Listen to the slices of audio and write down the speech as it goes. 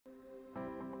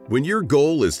When your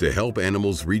goal is to help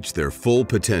animals reach their full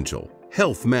potential,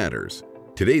 health matters.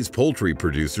 Today's poultry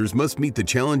producers must meet the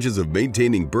challenges of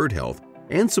maintaining bird health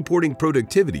and supporting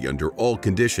productivity under all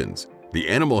conditions. The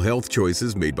animal health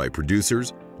choices made by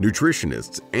producers,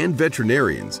 nutritionists, and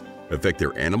veterinarians affect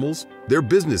their animals, their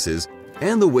businesses,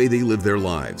 and the way they live their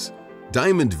lives.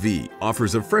 Diamond V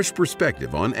offers a fresh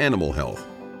perspective on animal health.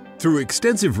 Through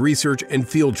extensive research and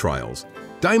field trials,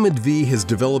 Diamond V has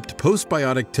developed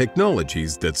postbiotic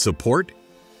technologies that support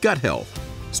gut health,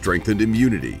 strengthened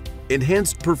immunity,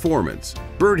 enhanced performance,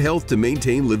 bird health to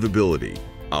maintain livability,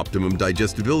 optimum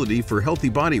digestibility for healthy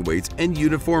body weights and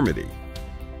uniformity.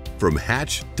 From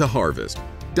hatch to harvest,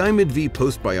 Diamond V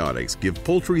Postbiotics give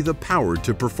poultry the power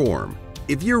to perform.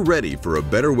 If you're ready for a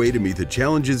better way to meet the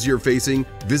challenges you're facing,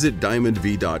 visit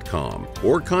diamondv.com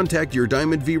or contact your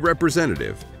Diamond V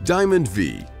representative. Diamond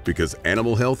V, because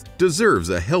animal health deserves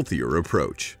a healthier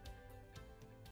approach.